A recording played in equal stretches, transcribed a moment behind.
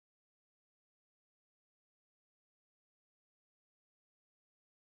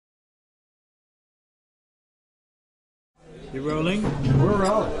You rolling? We're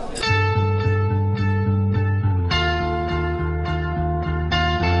rolling.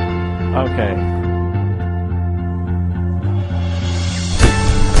 Okay.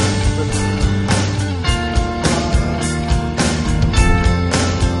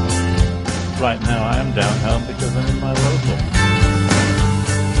 Right now I am down home because I'm in my local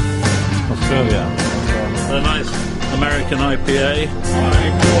Australia. A nice American IPA.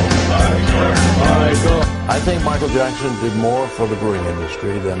 I think Michael Jackson did more for the brewing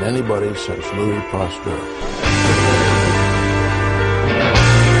industry than anybody since Louis Pasteur.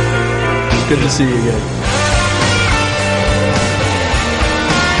 Good to see you again.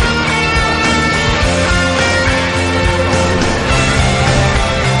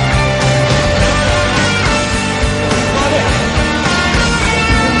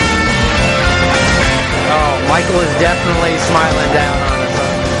 Michael is definitely smiling down on us.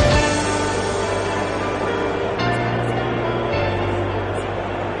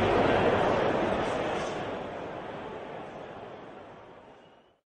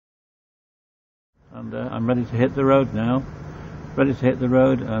 And I'm ready to hit the road now. Ready to hit the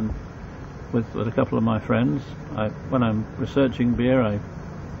road and with a couple of my friends. When I'm researching beer, I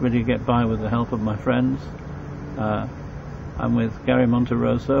really get by with the help of my friends. I'm with Gary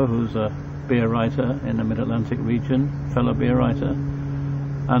Monterosso, who's a beer writer in the Mid-Atlantic region, fellow beer writer,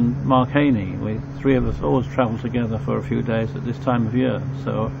 and Mark Haney. We three of us always travel together for a few days at this time of year,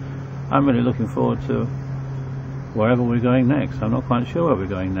 so I'm really looking forward to wherever we're going next. I'm not quite sure where we're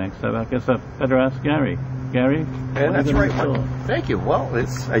going next, so I guess I'd better ask Gary. Gary? And that's right, Michael. Thank you. Well,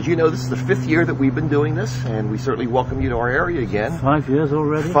 as you know, this is the 5th year that we've been doing this, and we certainly welcome you to our area again. 5 years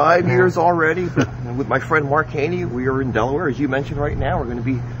already? 5 years already. And with my friend Mark Haney, we are in Delaware, as you mentioned right now. We're going to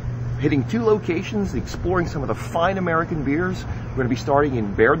be hitting 2 locations, exploring some of the fine American beers. We're going to be starting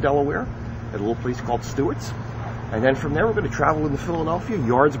in Bear, Delaware, at a little place called Stewart's. And then from there, we're going to travel into Philadelphia,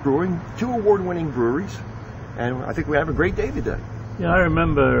 Yards Brewing, 2 award-winning breweries. And I think we have a great day today. Yeah, I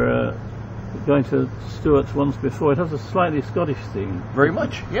remember going to Stewart's once before. It has a slightly Scottish theme. Very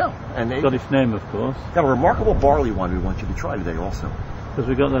much, yeah. And Scottish name, of course. Got a remarkable barley wine we want you to try today also. Because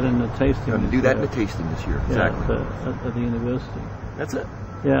we got that in the tasting. We're going to do that in the tasting this year, exactly. Yeah, at the university. That's it.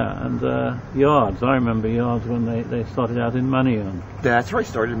 Yeah, and Yards. I remember Yards when they started out in Mannion. That's right,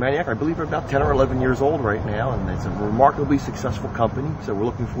 started in Maniac. I believe they're about 10 or 11 years old right now, and it's a remarkably successful company, so we're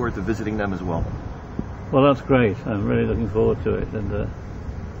looking forward to visiting them as well. Well, that's great. I'm really looking forward to it, and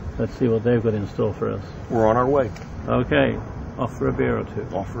let's see what they've got in store for us. We're on our way. Okay, off for a beer or two.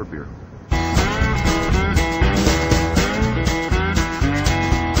 Off for a beer.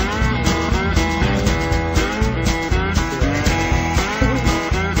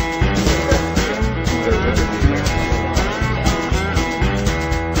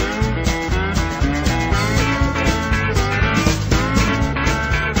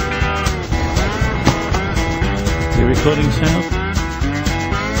 The recording sound.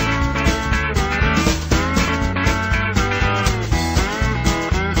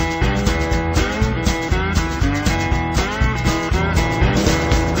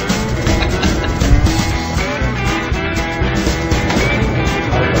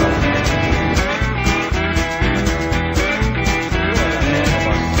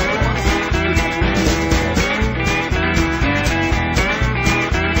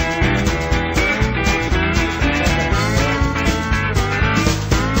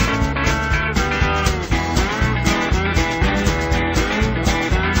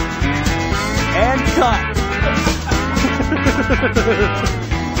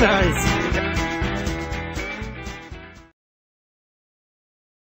 Nice.